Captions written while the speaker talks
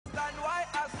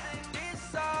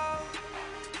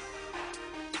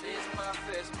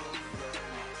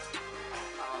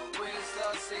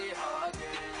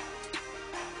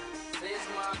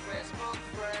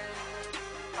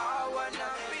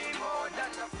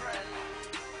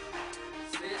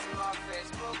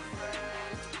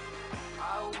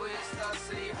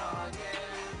her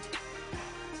again.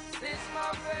 She's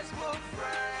my Facebook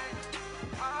friend.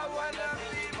 I wanna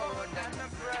be more than a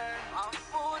friend. I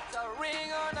put a ring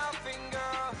on her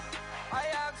finger. I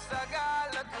asked a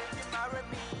girl to marry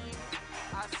me.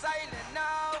 I silent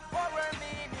now for a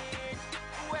minute.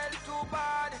 Well, too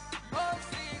bad. Oh,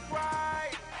 she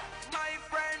cried. My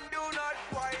friend, do not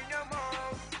cry no more.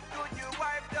 Could you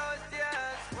wipe those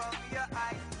tears from your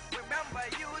eyes? Remember,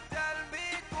 you tell me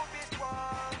to be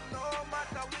strong, no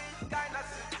matter which kind of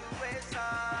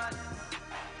situation.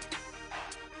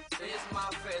 She's my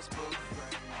Facebook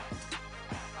friend.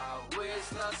 I wish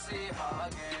to see her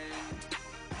again.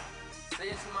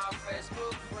 She's my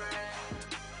Facebook friend.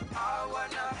 I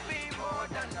wanna be more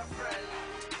than a friend.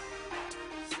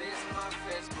 She's my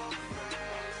Facebook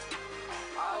friend.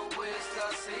 I wish to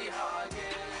see her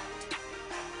again.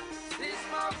 She's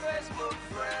my Facebook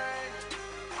friend.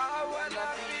 I wanna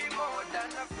be more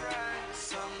than a friend.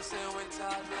 Some say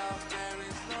without love there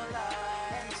is no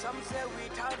life. Some say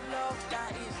without love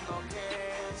there is no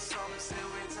care. Some say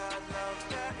without love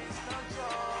there is no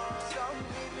joy. Some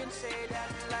even say that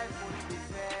life won't be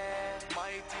fair.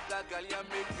 Mighty black girl, you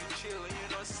make me chill. You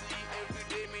know, see, every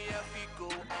day me have to go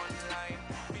online.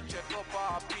 Me check up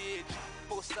our page,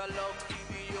 post a love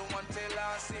video and tell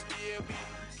her, say, baby,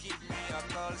 give me a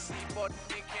call, see, but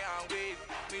me can't wait.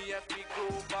 Me have to go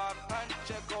back and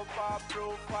check up our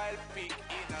profile pic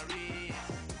in a race.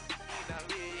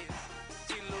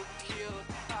 She look cute.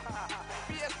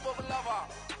 Facebook lover.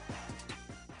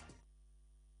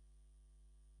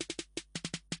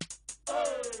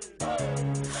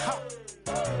 Ha!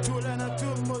 Tulana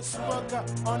too much worker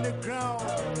on the ground.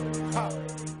 Ha!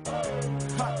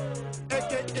 Ha!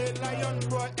 AKA Lion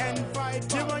Boy and Fight.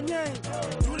 Jimanye.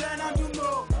 Tulana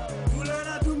Dumbo.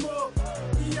 Tulana Dumbo.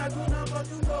 Iya Duna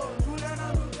Batumbo. Tulana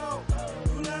Dumbo.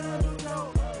 Tulana Dumbo.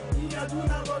 Iya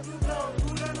Duna Batumbo.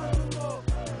 Tulana Dumbo.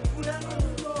 Tulana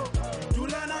Dumbo.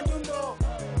 Tulana Dumbo.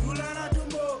 Tulana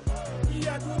Dumbo.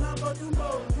 Iya Duna Batumbo.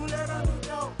 Tulana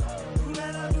Dumbo.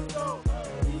 Tulana Dumbo.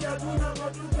 Iya Duna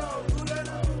Batumbo.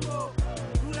 Tulana Dumbo.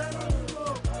 Tulana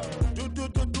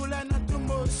Dumbo. Tulana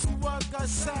Dumbo. Suwaka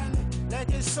Sani.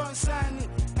 Like it's sunshiny.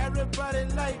 Everybody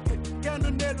like it. Kenu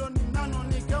nelo ni nano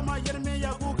ni kama yerme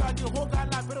ya buka di hoga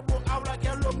la verbo aura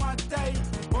kelo matai.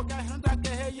 Hoga henda ke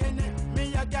heyene.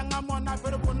 Mi ya ganga mona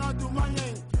verbo na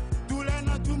dumanye.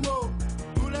 Tulana Dumbo.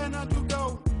 Tulana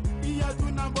Dumbo. Iya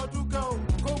Duna Batumbo.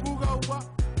 Go buga wa.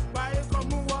 Bae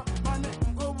komu wa. Mane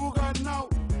go buga now.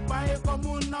 Bae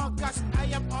komu now. Cause I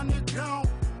am on the ground.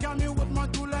 Coming with my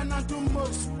Tulana Dumbo.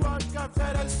 Swag got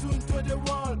very soon to the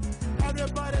wall.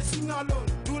 Everybody sing along.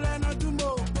 Tulana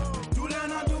Dumbo.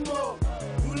 Tulana Dumbo.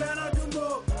 Tulana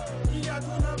Dumbo. Iya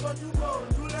Duna Batumbo.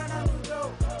 Tulana Dumbo.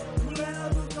 Tulana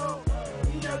Dumbo.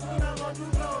 Iya Duna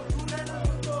Batumbo. Tulana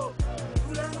Dumbo.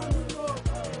 Tulana Dumbo.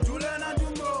 Tulana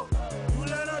Dumbo.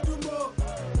 Tulana Dumbo.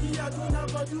 Iya Duna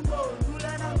Batumbo.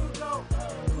 Tulana Dumbo.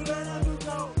 Tulana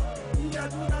Dumbo. Iya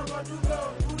Duna Batumbo.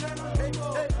 Tulana Dumbo.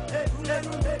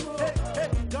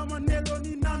 Gama nelo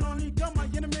ni nano ni gama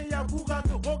yenme ya buga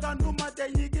to hoga numa te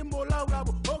yigi mola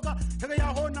wabo hoga kega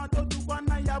ya hona to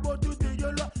tukwana ya bo tu de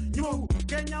yolo yo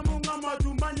Kenya munga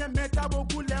madumanye metabo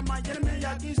kule ma yenme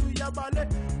ya gisu ya balé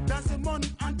dans ce monde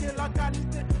entier la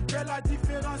qualité fait la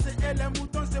différence et les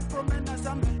moutons se promènent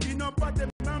ensemble ils n'ont pas de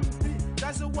même vie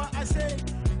that's what I say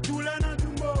Tulana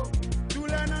Dumbo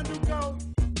Tulana Dumbo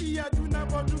Iya Duna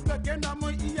Batumbo kenda mo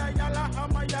iya yala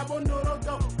ama ya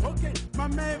bonorogo okay my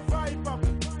man vibe up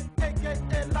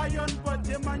AKA Lion Boy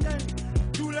Jimanye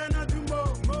Tulana Dumbo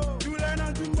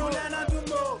Tulana Dumbo Tulana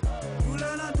Dumbo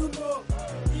Tulana Dumbo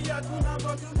Iya Duna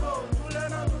Batumbo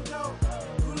Tulana Dumbo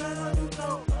Tulana Dumbo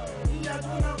Iya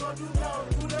Duna Batumbo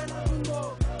Tulana Dumbo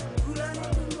Tulana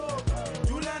Dumbo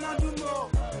Tulana Dumbo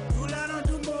Tulana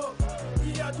Dumbo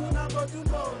Iya Duna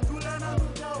Batumbo Tulana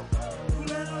Dumbo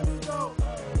Tulana Dumbo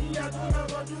Iya Duna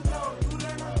Batumbo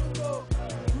Tulana Dumbo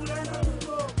Tulana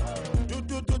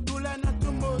Dumbo Tulana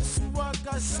Dumbo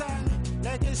Suwaka Sani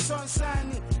like it's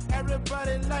sunshiny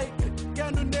everybody like it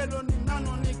Kenu nelo ni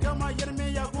nano ni kama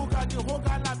yerme ya buka di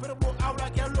hoga la verbo aura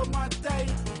kelo matai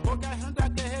Hoga henda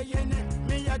ke heyene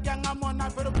mi ya ganga mona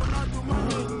verbo na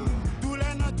dumane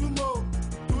Tulana Dumbo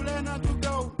Tulana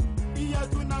Dumbo Iya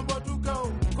Duna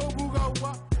Batumbo Go buga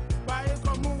wa Bae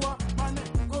komu wa Mane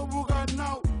go buga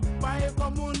now Bae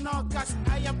komu now cause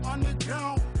I am on the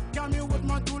ground Coming with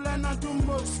my Tulana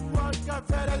Dumbo Swag got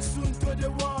very soon to the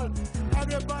wall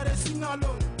Everybody sing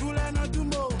along Tulana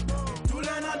Dumbo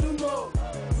Tulana Dumbo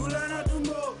Tulana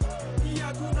Dumbo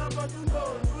Iya Duna Batumbo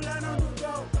Tulana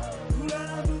Dumbo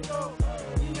Tulana Dumbo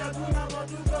Iya Duna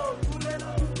Batumbo Tulana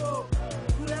Dumbo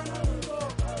Tulana Dumbo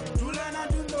Tulana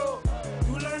Dumbo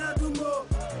Tulana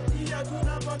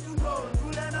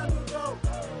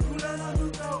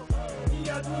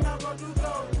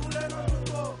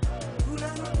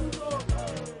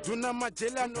Tuna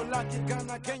majela no laki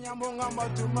Ghana Kenya monga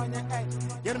matumanya ay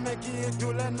yerme ki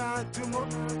dulena tumo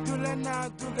dulena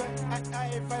duga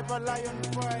ay fiber lion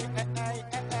boy ay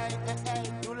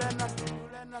dulena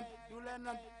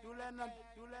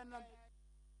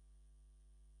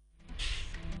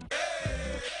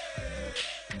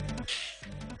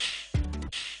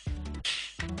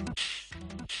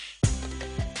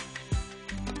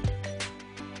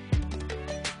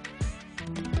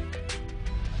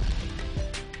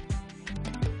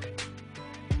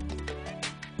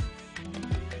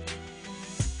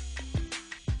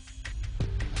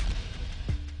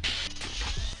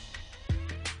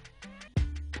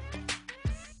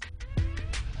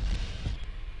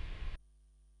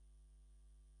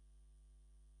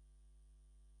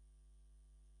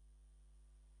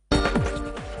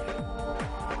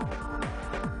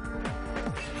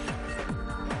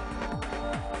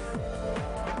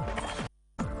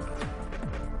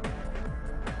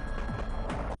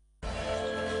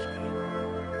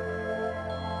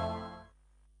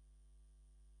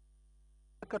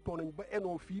takkatoo nañ ba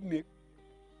enoo fii néeg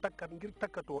takkat ngir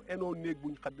takkatoo enoo néeg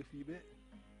buñ xadd fii ba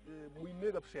muy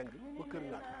néeg ab seng ba kër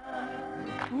ñaat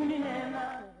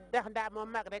ndax ndaa moom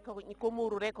mag rek ko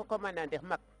muuru rek ko mën a def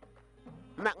mag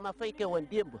ma fekke woon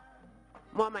démb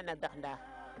moo mën a dax ndaa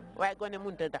waaye gone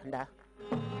mënut a dax ndaa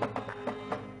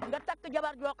nga takk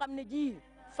jabar joo xam ne ji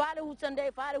faale wu sa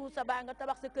ndey faale wu sa baay nga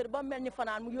tabax sa kër ba mel ni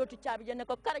fanaan mu yóotu caabi ja ne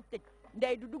ko karaj tëj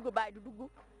ndey du dugg baay du dugg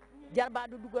jarbaa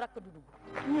du dugg rakk du dugg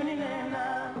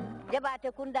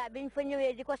jabaate kunda biñ fa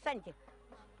ñëwee di ko sanc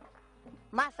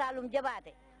Masalum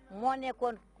jabaate moo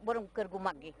nekkoon borom kër gu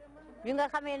mag gi bi nga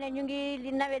xamee ne ñu ngi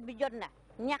li nawet bi jot na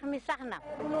ñax mi sax na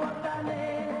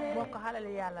bokk xalal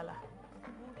yàlla la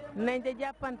nañ de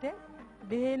jàppante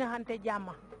di xéenaxante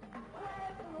jàmma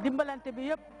dimbalante bi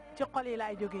yëpp ci xol yi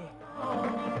laay jógee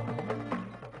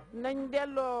nañ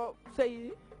delloo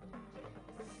sëy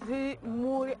si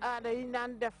muuri aada yi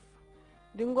daan def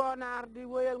di ngoonaar di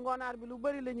wëyal ngoonaar bi lu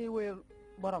bari la ñuy wëyal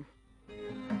borom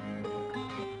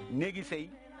néegi sëy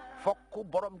fokk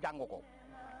borom jàng ko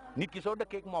nit ki soo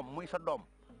dëkkee ak moom muy sa doom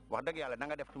wax dëgg yàlla da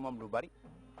nga def ci moom lu bari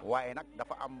waaye nag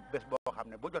dafa am bés boo xam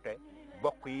ne bu jotee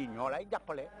bokk yi ñoo lay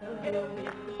jàppale.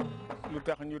 lu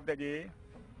tax ñu dajee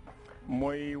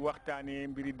mooy waxtaanee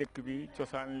mbiri dëkk bi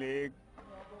cosaan léeg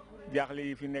jaaxle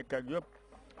yi fi nekk ak yëpp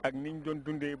ak niñ doon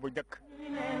dundee ba jëkk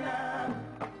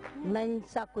nañ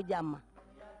sàkku jàmm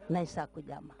nañ sàkku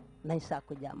jàmm nañ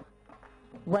sàkku jàmm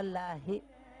wallaahi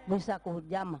buñ sàkku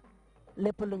jàmm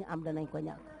lépp lu ñu am danañ ko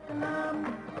ñàkk.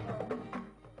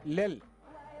 leel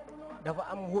dafa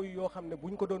am woy yoo xam ne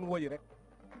buñ ko doon woy rek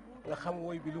nga xam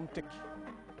woy bi lu mu tekki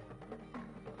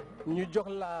ñu jox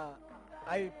la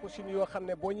ay posines yoo xam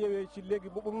ne boo ñëwee ci léegi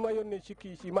bu ma yónnee ci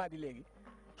kii ci maadi léegi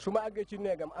su ma àggee ci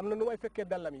néegam am na nu may fekkee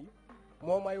dallam yi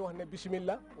moo may wax ne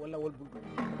bismillah wala wal bul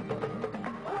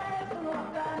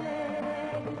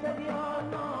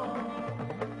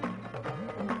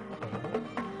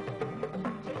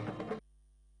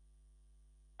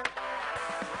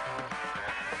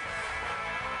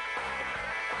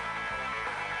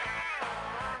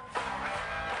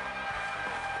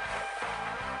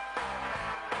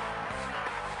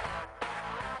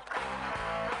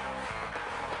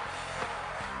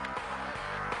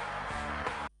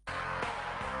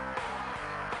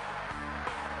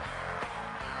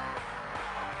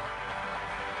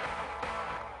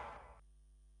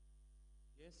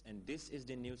And this is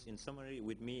the news in summary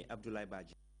with me, Abdullah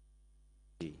Baji.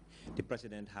 The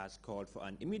president has called for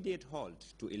an immediate halt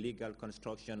to illegal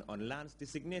construction on lands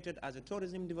designated as a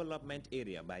tourism development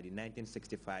area by the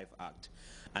 1965 Act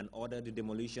and ordered the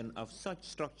demolition of such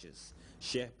structures.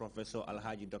 Sheikh Professor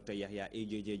Alhaji Dr. Yahya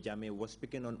AJJ Jame was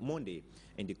speaking on Monday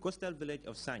in the coastal village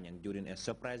of Sanyang during a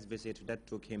surprise visit that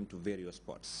took him to various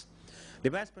spots. The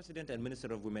Vice President and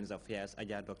Minister of Women's Affairs,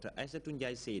 Ajah Dr. Aissatou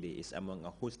Njie Seydi, is among a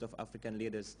host of African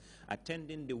leaders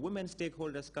attending the Women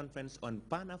Stakeholders Conference on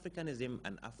Pan-Africanism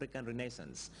and African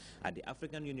Renaissance at the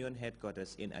African Union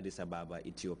headquarters in Addis Ababa,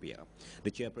 Ethiopia.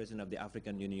 The chairperson of the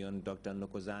African Union, Dr.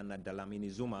 Nkokozana Dlamini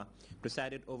Zuma,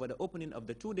 presided over the opening of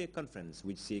the two-day conference,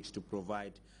 which seeks to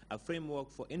provide a framework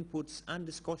for inputs and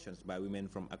discussions by women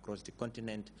from across the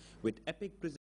continent with epic